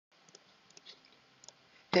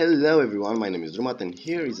Hello everyone, my name is Drewmatth and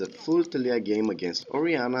here is a full TALIYAH game against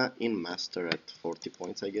Orianna in Master at 40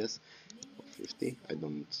 points I guess, or 50, I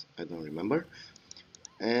don't remember.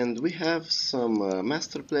 And we have some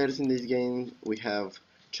Master players in this game. We have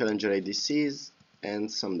Challenger ADCs and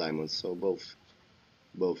some Diamonds, so both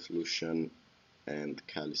Lucian and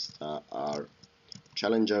Kalista are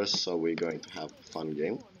Challengers, so we're going to have a fun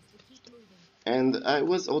game. And I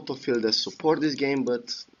was auto-filled as support this game,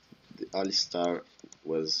 but the Alistar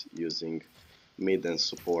was using mid and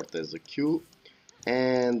support as a Q,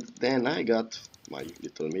 and then I got my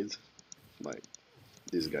little mid.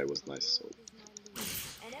 This guy was nice, so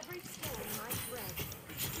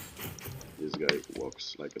this guy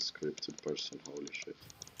walks like a scripted person, holy shit.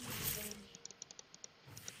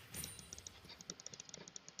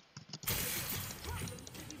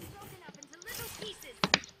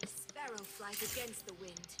 Against the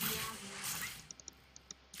wind.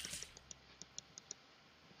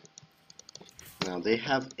 Now they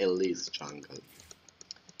have Elise jungle.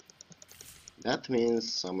 That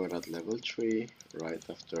means somewhere at level 3, right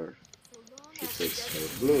after she takes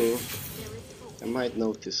her blue, I might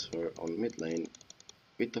notice her on mid lane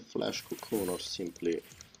with a flash cocoon or simply,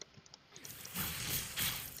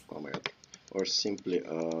 oh my god, or simply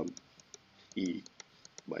E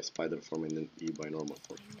by spider form and then E by normal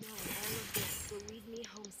form.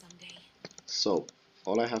 So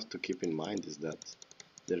all I have to keep in mind is that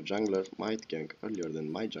their jungler might gank earlier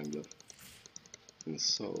than my jungler, and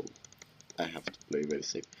so I have to play very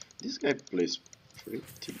safe. This guy plays pretty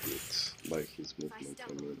good by his movement.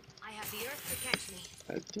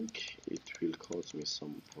 I think it will cause me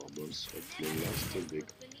some problems. Hopefully not too big.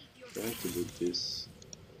 Trying to do this.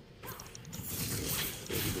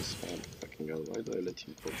 This man, fucking hell, why do I let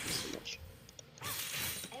him poke me so much?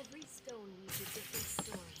 Every stone weaves a different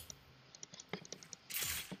story.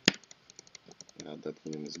 Yeah, that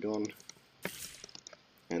minion is gone.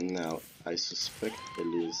 And now I suspect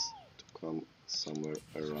Elise to come somewhere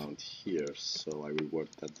around here, so I will ward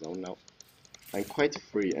that zone now. I'm quite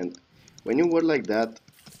free, and when you ward like that,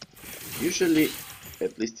 usually,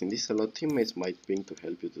 at least in this a lot, teammates might ping to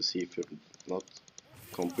help you to see if you're not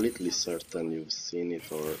completely certain you've seen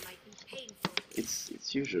it, or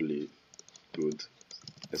it's usually good,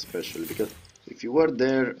 especially because if you were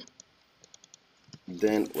there,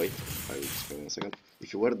 then wait, I will explain in a second.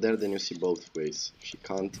 If you were there, then you see both ways. She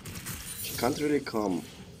can't really come,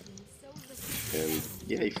 and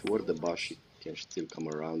yeah, if you were the boss, she can still come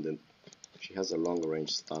around, and she has a long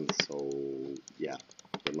range stun, so yeah,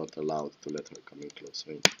 you're not allowed to let her come in close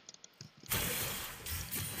range.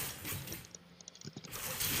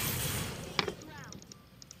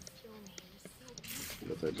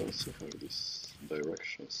 But I don't see her this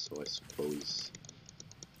direction, so I suppose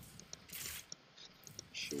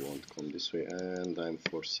she won't come this way, and I'm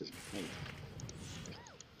forces behind.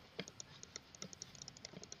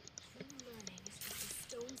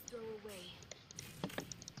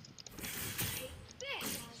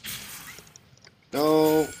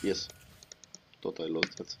 No, yes, thought I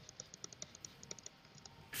lost that.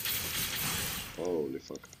 Holy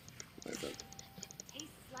fuck, my bad.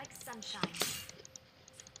 Like sunshine.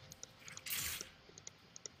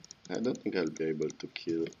 I don't think I'll be able to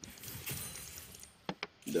kill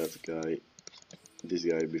that guy, this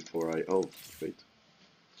guy before I, oh, wait.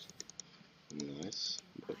 Nice,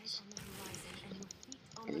 but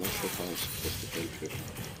I'm not sure how I'm supposed to help here.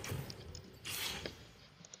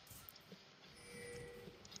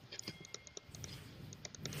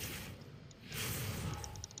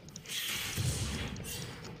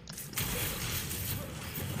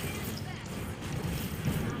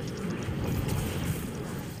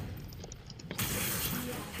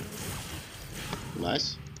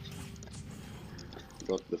 Nice.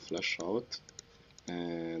 Got the flash out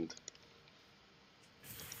and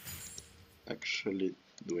actually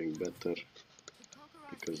doing better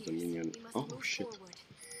because the minion, oh shit.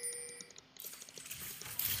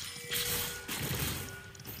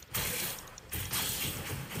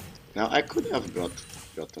 Now I could have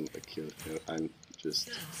gotten a kill here. I'm just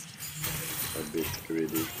a bit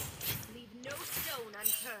greedy.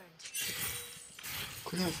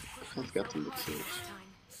 Could have gotten the kill.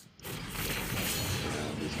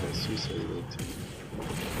 This guy's suicide waiting.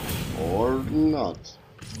 Or not,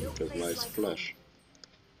 because nice flash.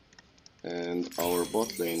 And our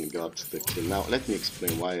bot lane got the kill. Now let me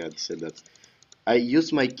explain why I said that. I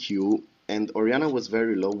used my Q and Orianna was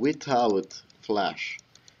very low without flash.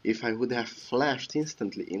 If I would have flashed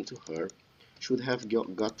instantly into her, she would have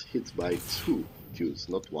got hit by 2 Qs,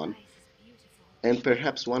 not 1. And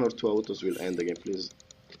perhaps 1 or 2 autos will end the game. Please,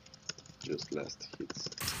 just last hits.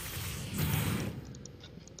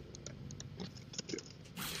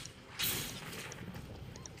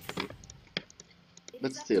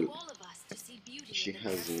 But It's up still, to all of us to see beauty she in the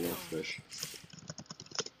has bare no stone. flash.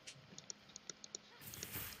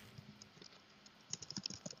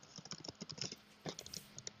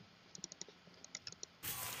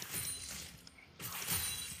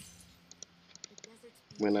 The desert's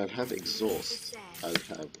When I'll beauty have lies beneath the exhaust, sand.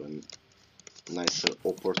 I'll have a nicer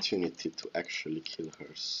opportunity to actually kill her,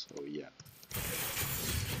 so yeah.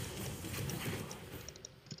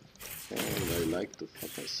 And I like to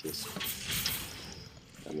fuck my CS.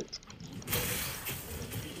 Damn it.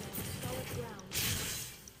 Solid ground.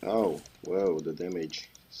 Oh, whoa, the damage.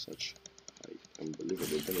 Such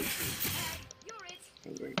unbelievable damage. You're it.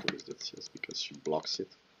 I'm going to lose that CS because she blocks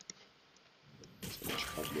it. So much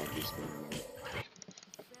hard block is going on.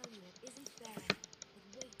 Failure isn't barren. It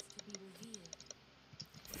waits to be revealed.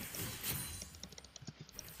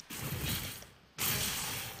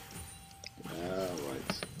 Ah,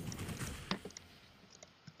 right.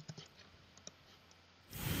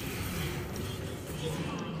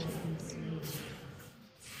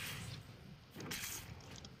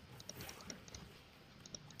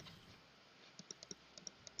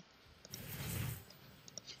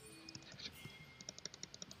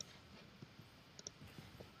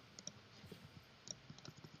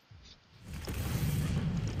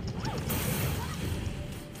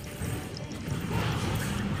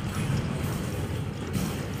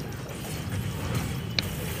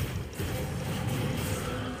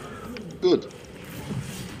 Good.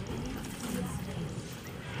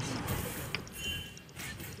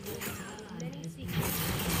 Many secrets.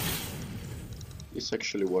 This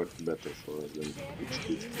actually worked better for us than it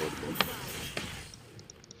did for them.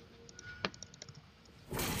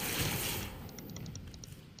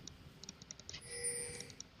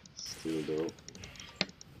 Still though.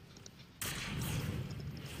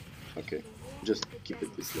 Okay, just keep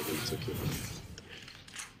it this level, it's okay.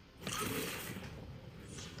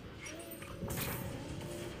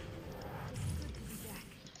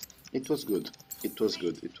 It was good. It was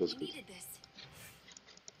good. It was We good. needed this.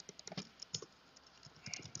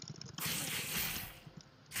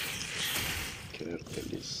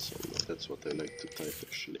 Carefully solo. That's what I like to type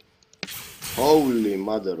actually. Holy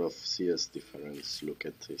mother of CS difference. Look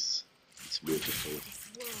at this. It's beautiful. This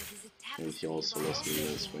world is a And he tapestry also of our lost own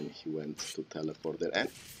minions making. when he went to teleport there. And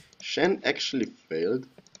Shen actually failed.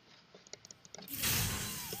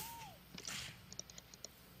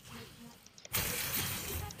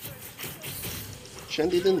 Shen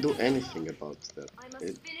didn't do anything about that. I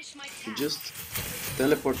must finish my He task. just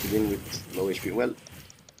teleported in with low HP. Well,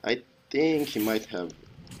 I think he might have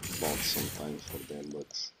bought some time for them,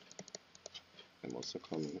 but I'm also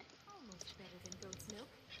coming. Almost better than goat's milk.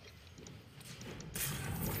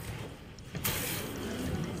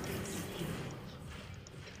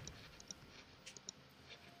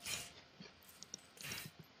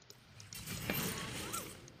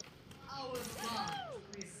 Our bond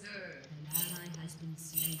preserved. An ally has been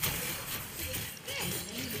slain. An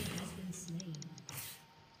enemy has been slain.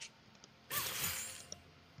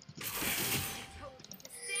 I told you to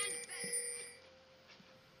stand back.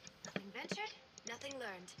 Nothing ventured, nothing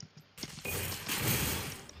learned.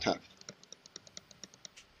 Ha!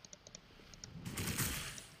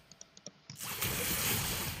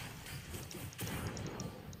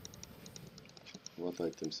 What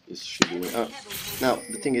items is she doing? Oh, now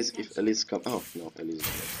the thing is, if Elise come, oh no, Elise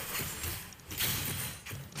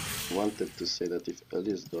wanted to say that if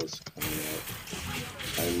Elise does come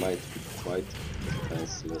now, I might be quite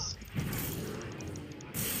defenseless.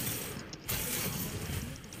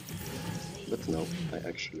 But no, I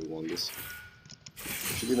actually won this.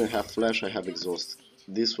 She didn't have flash, I have exhaust.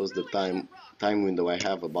 This was the time window I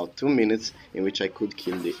have, about 2 minutes, in which I could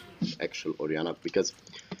kill the actual Orianna, because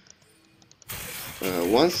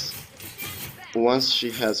once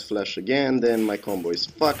she has flash again, then my combo is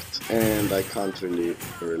fucked and I can't really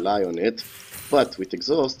rely on it. But with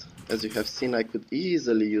exhaust, as you have seen, I could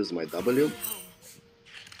easily use my W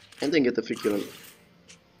and then get a free kill on.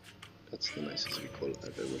 That's the nicest recall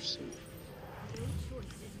I've ever seen. No choice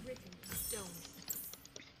is written in stone.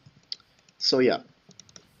 So yeah,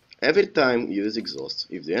 every time you use exhaust,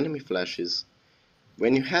 if the enemy flashes,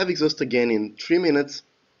 when you have exhaust again in 3 minutes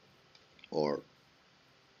or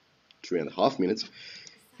 3.5 minutes,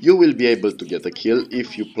 you will be able to get a kill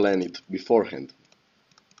if you plan it beforehand.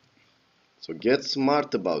 So get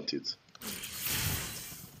smart about it.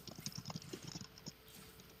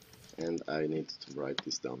 And I need to write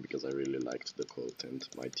this down because I really liked the quote and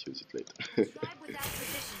might use it later. Tribe without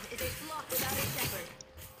tradition is a flock without a shepherd.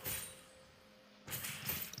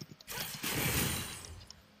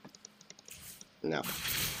 Now,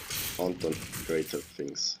 on to greater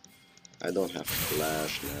things. I don't have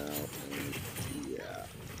flash now, and yeah,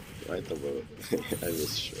 right over. I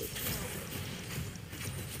was sure.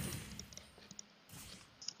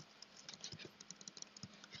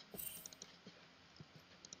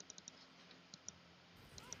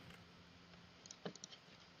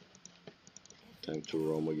 Time to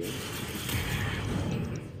roam again.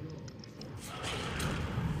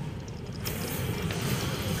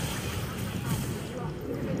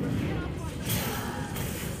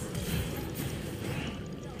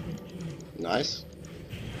 Nice.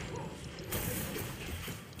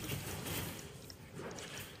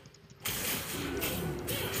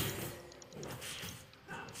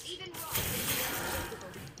 Even rock.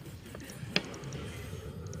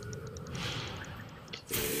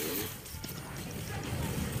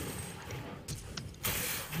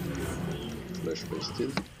 Flash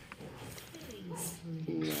wasted.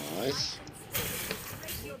 Nice.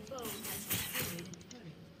 Break your bones.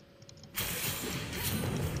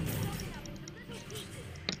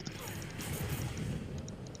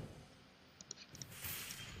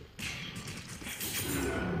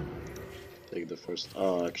 Take the first.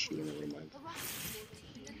 Oh, actually, never mind. A rock.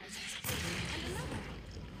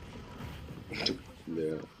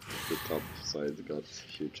 The top side got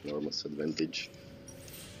huge, enormous advantage.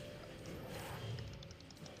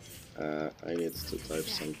 I need to type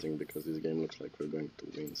something because this game looks like we're going to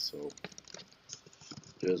win. So,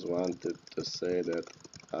 just wanted to say that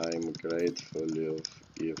I'm grateful you've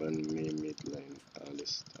given me mid lane,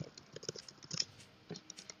 Alistair.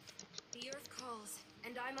 The earth calls,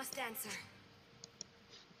 and I must answer.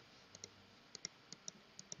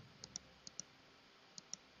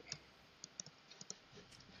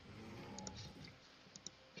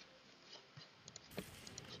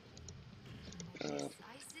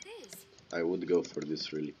 Ice it is. I would go for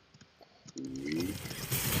this really quick.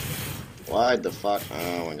 What the fuck?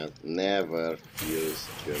 Oh my god. Never use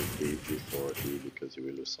your B before E because you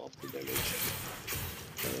will lose half the damage.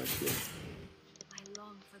 Directly. I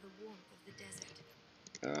long for the warmth of the desert.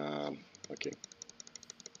 Okay.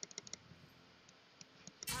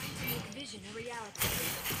 Time to make vision a reality.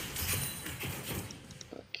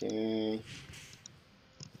 Okay.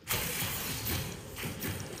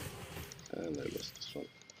 And I lost this one.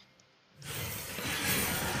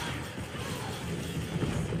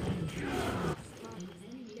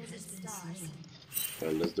 Desert stars.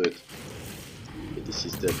 Well, let's do it. This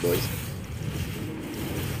is dead, boys.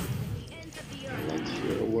 The ends of the earth. Not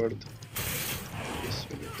hear a word. Yes,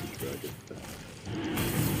 we need to drag it back.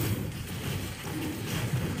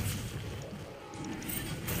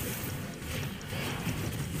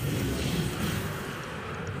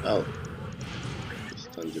 Oh.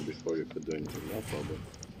 Stunned you before you could do anything, no problem.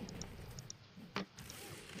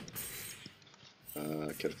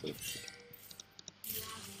 Careful.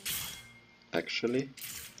 Actually,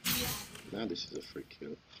 no, this is a free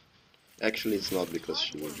kill. Actually, it's not because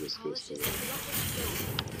she will just go slow.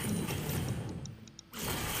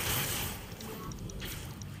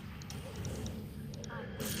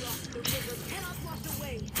 The river cannot wash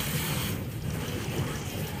away.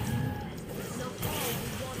 So all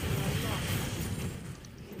who wander are lost.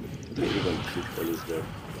 Didn't even keep police there.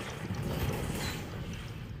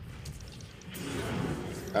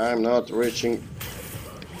 I'm not reaching.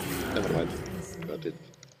 Never mind. Got it.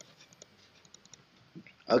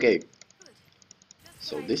 Okay.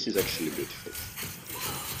 So this is actually beautiful.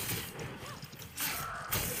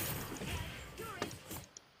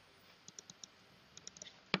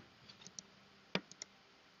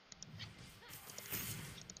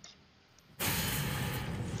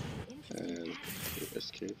 And you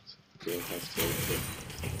escaped. Don't have to open.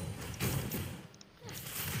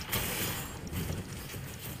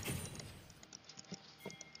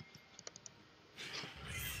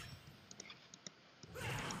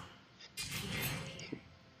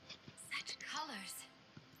 Such colors.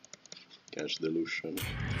 Catch dilution.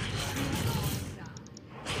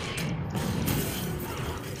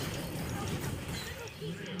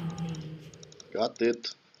 Got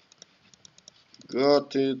it.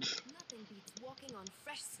 Got it. Nothing beats walking on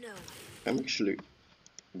fresh snow. I'm actually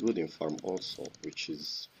good in farm also, which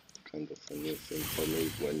is kind of a new thing for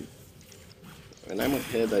me. When I'm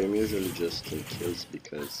ahead, I'm usually just in kills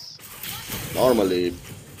because normally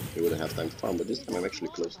you wouldn't have time to farm, but this time I'm actually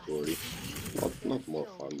close to Ori. Not more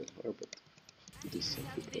farm than her, but decently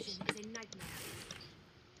Without close. vision is a nightmare.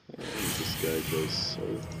 And this guy goes so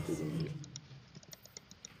fluently.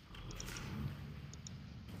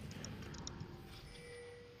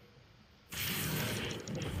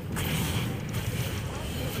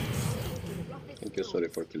 Thank you, sorry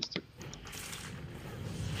for kill streak.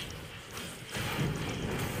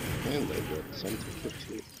 And I got something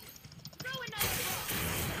for you.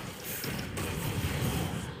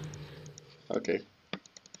 Okay,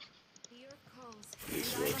 Here calls.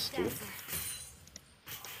 this And I works must too. answer.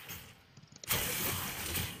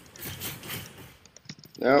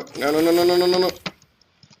 No, no, no, no, no, no, no, no, no.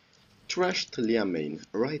 Trash TALIYAH main,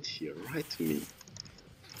 right here, right to me.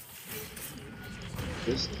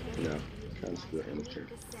 Just, no, can't do anything.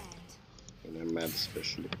 The sand. And I'm mad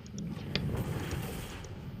especially.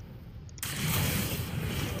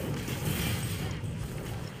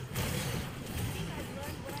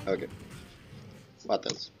 Okay, what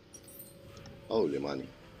else? Holy money.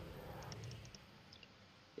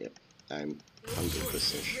 Yep, I'm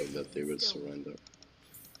 100% sure that they will surrender.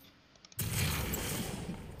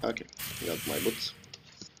 Okay, got my boots.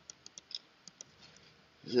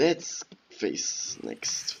 Let's face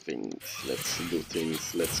next things. Let's do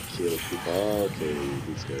things. Let's kill people. Okay,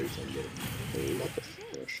 this guy is under a lot of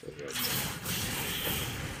pressure, right?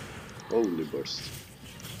 Holy burst.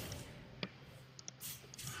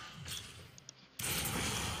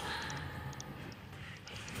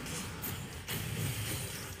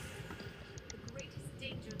 The greatest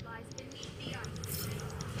danger lies beneath the ice.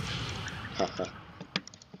 Haha.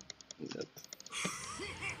 That.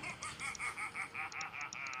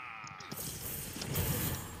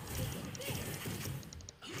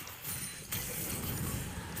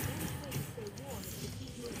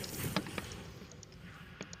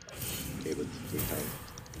 Okay, but we have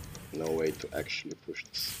no way to actually push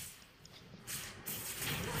this.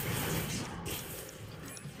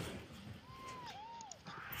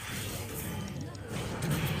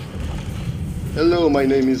 Hello, my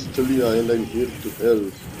name is TALIYAH and I'm here to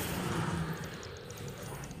help.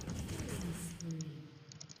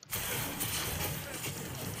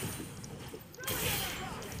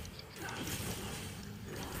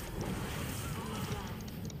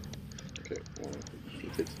 Okay,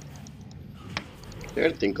 hit it.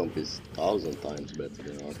 Their team comp is 1,000 times better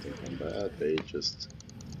than our team comp, but they just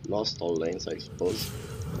lost all lanes, I suppose.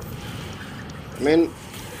 I mean,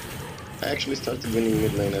 I actually started winning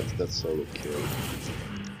mid lane after that solo kill.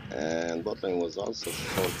 And bot lane was also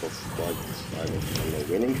sort of quite, I don't know,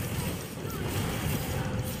 winning.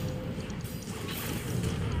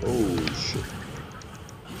 Oh shit.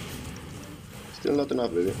 Still not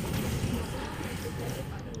enough, baby.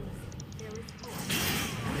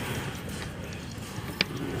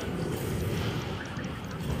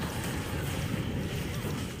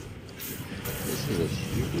 This is a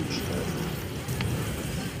huge time.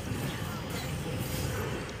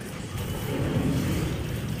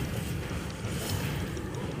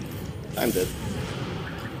 I'm dead.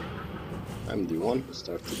 I'm the one who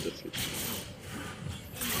started the fight.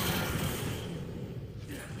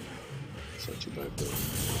 Such a bad day.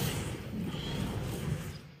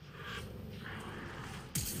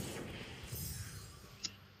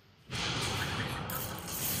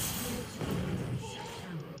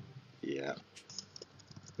 Yeah,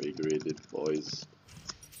 we agreed it, boys.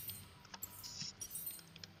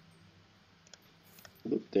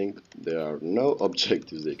 Good thing there are no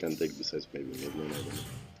objectives they can take besides maybe mid lane, I don't know.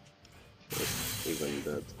 But even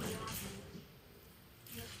that.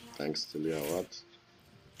 Thanks to Leah, what?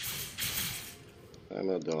 I'm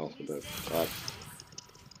not the one who does that.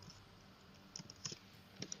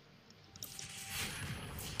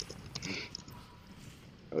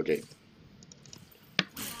 Okay.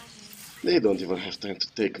 They don't even have time to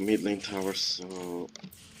take mid lane towers, so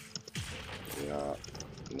yeah,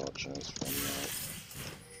 no chance from now.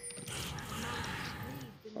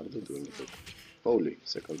 How are they doing it? Holy,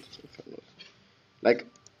 second Inferno. Like,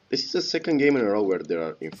 this is the second game in a row where there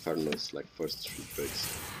are Infernos, like first 3 breaks.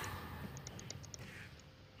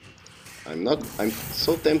 I'm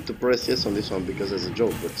so tempted to press yes on this one because as a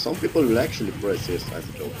joke, but some people will actually press yes as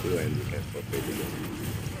a joke too and you can forfeit the game.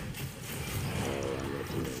 Oh, I'm not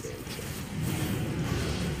in the game,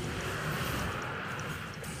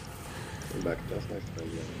 so. Backed off, my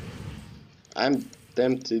friend. I'm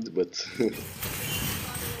tempted, but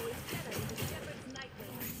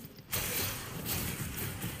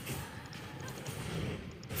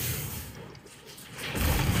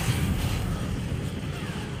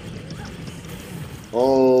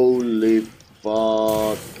holy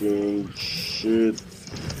fucking shit.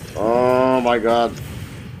 Oh my god.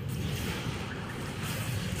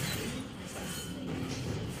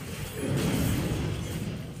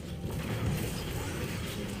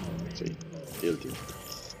 See, guilty.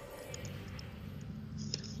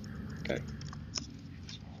 Okay.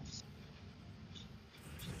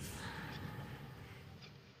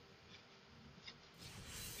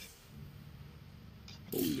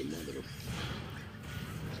 Holy mother of...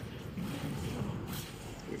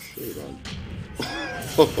 Run.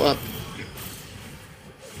 What?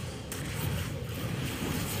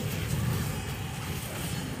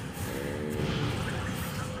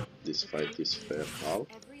 This fight is fair. How?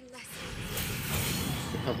 Every lesson.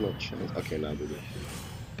 You have no chance. Okay, now they do.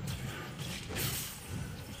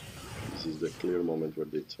 This is the clear moment where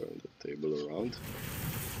they turn the table around.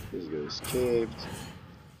 This guy escaped.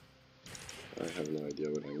 I have no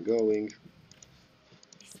idea where I'm going.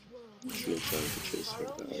 This world. Actually, I'm trying to chase her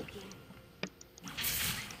Our own down. making.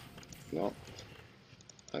 No,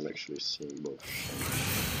 I'm actually seeing both.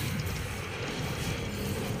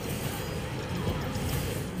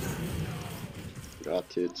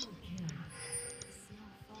 Got it. The snow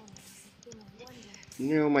falling is a thing of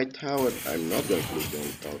wonder. No, my tower. I'm not going to lose the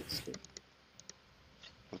only tower. So.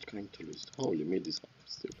 Not going to lose. Holy mid is up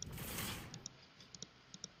still.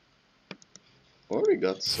 Ori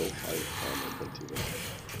got so high. I don't even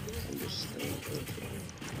understand.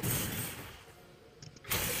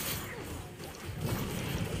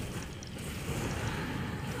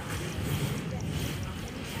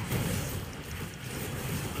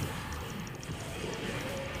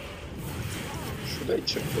 Should I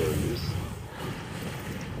check for this?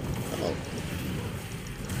 Oh.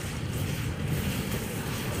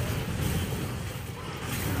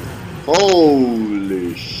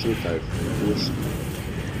 Holy shit, I've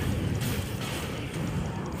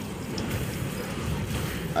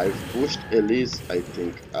pushed Elise, I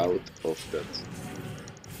think, out of that.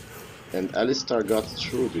 And Alistar got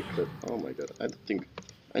through because, oh my god, I don't think,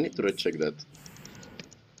 I need to recheck that.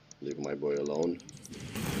 Leave my boy alone.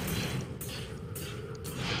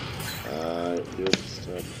 Dude,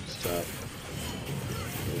 stop.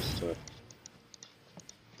 No, stop.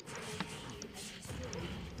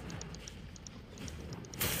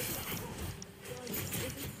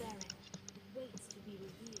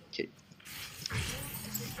 Okay.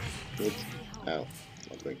 Good. Ow.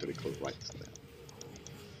 Not going to recall right now.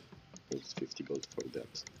 Needs 50 gold for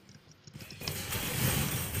that.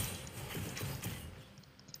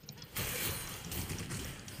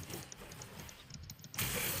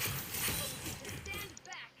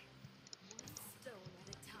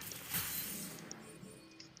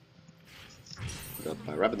 Got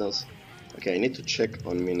my Rabadons. Okay, I need to check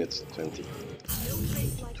on minute 22.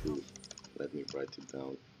 Let me write it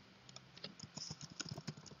down.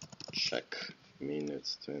 Check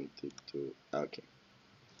minutes 22. Okay.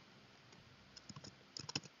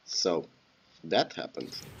 So that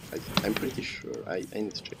happened. I'm pretty sure. I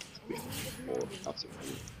need to check it before after.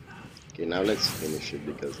 Okay, now let's finish it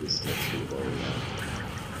because this is actually boring now.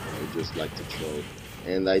 I just like to troll.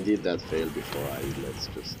 And I did that fail before. Let's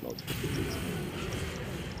just not repeat it.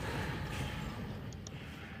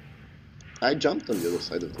 I jumped on the other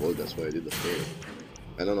side of the wall, that's why I did the fail.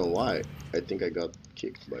 I don't know why. I think I got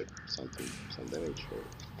kicked by something, some damage,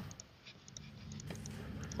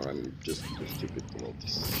 or I'm just too stupid to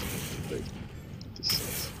notice. Like, this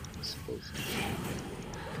sense, I suppose.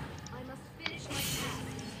 I must finish my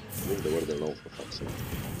task. Leave the word alone for fuck's sake.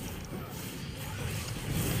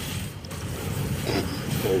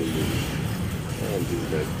 Holy. And this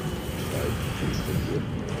guy died instantly.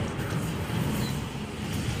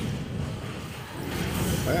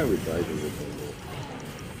 Why are we diving with him?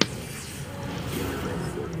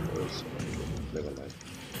 Never mind.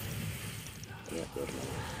 Yeah, never mind.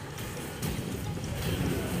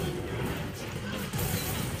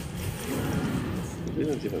 We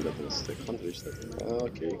didn't even get a mistake. Can't reach that.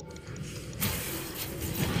 Okay.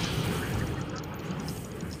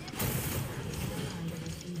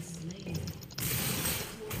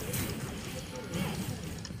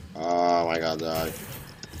 Oh my god, die.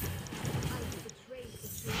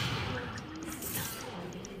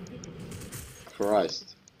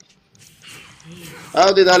 Christ.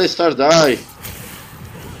 How did Alistar die?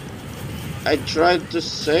 I tried to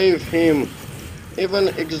save him. Even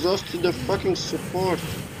exhausted the fucking support.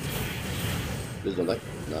 Please don't die.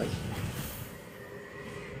 Nice.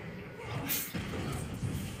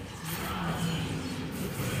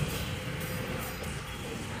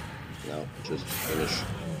 Now, just finish.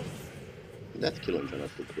 That kill on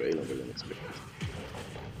Drewmatth took way longer than expected.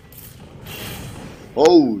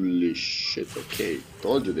 Holy shit, okay.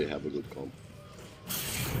 Told you they have a good comp.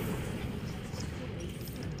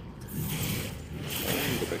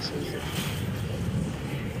 And the back side.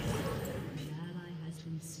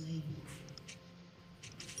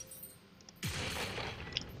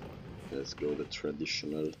 Let's go the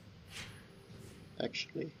traditional.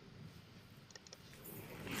 Actually.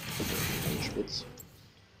 Punch.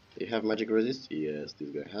 They have magic resist? Yes, this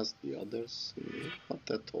guy has. The others, not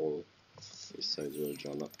at all. Besides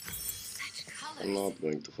Orianna. Such color. I'm not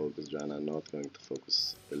going to focus Joanna, I'm not going to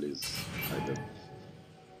focus Elise either.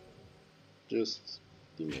 Just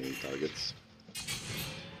the main targets.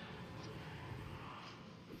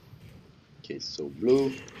 Okay, so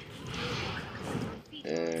blue,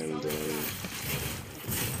 and then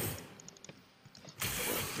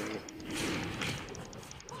okay.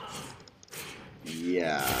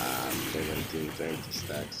 Yeah, 17-20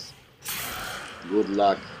 stacks. Good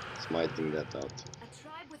luck smiting that out. A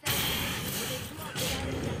tribe without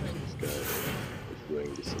This guy is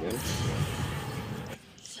doing this again.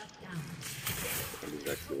 Shut down. And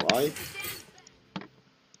exactly why.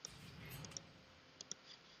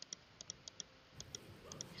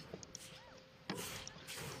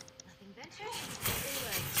 nothing ventured, nothing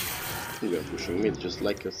learned. We are pushing mid just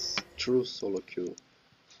like a true solo queue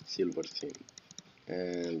silver team.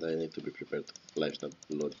 And I need to be prepared to flash that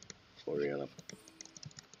blood for Orianna.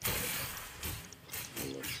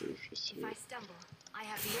 I'm not sure if you see If me. I stumble, I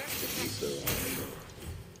have the earth to He's catch me. around.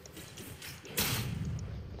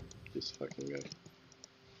 This fucking guy.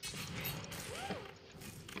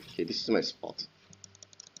 Okay, this is my spot.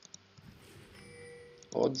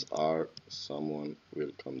 Odds are someone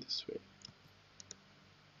will come this way.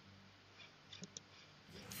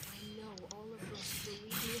 I know all of this will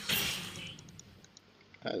leave me home someday.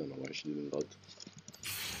 I don't know why she didn't vote.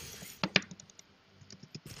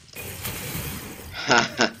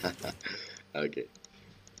 Okay. I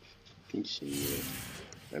think she knew.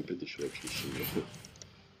 I'm pretty sure actually she knew.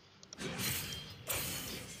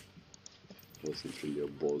 Wasn't really a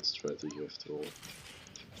bold strategy after all.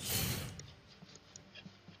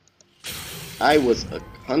 I was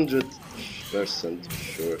 100%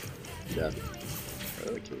 sure that.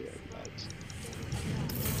 Okay, I'm out.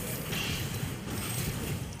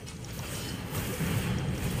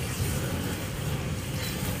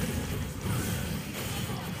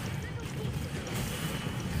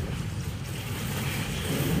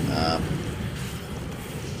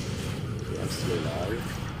 I'm still alive.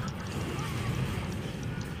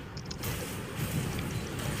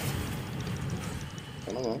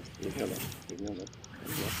 No, leave me alone. Leave me alone.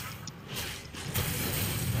 Leave me alone.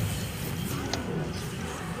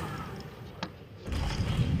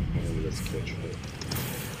 And let's catch her.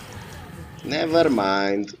 Never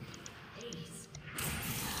mind.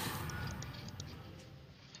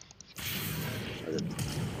 Okay.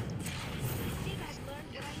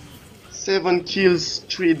 7 kills,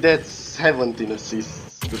 3 deaths, 17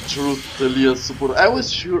 assists. The true TALIYAH support. I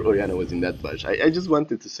was sure Orianna was in that match. I just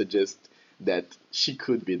wanted to suggest that she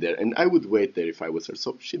could be there, and I would wait there if I was her.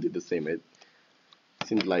 So she did the same. It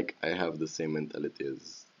seemed like I have the same mentality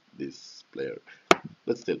as this player.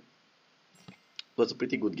 But still, it was a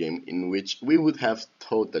pretty good game in which we would have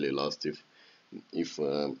totally lost if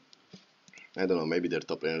I don't know, maybe their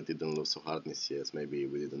top laner didn't lose so hard in CS. Maybe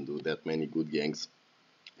we didn't do that many good ganks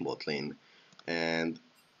bot lane, and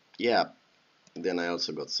yeah. Then I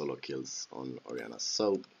also got solo kills on Orianna.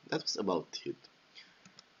 So that was about it.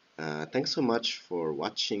 Thanks so much for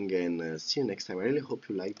watching, and see you next time. I really hope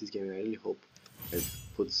you like this game. I really hope I've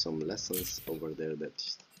put some lessons over there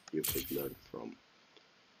that you could learn from.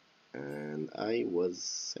 And I was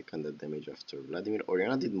second at damage after Vladimir.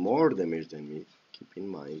 Orianna did more damage than me. Keep in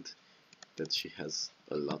mind that she has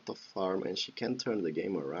a lot of farm and she can turn the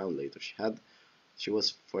game around later. She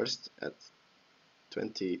was first at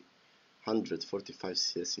 145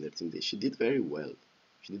 CS in her team. She did very well.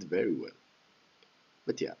 She did very well.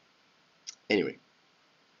 But yeah. Anyway.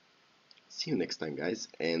 See you next time, guys,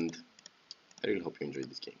 and I really hope you enjoyed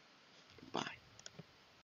this game.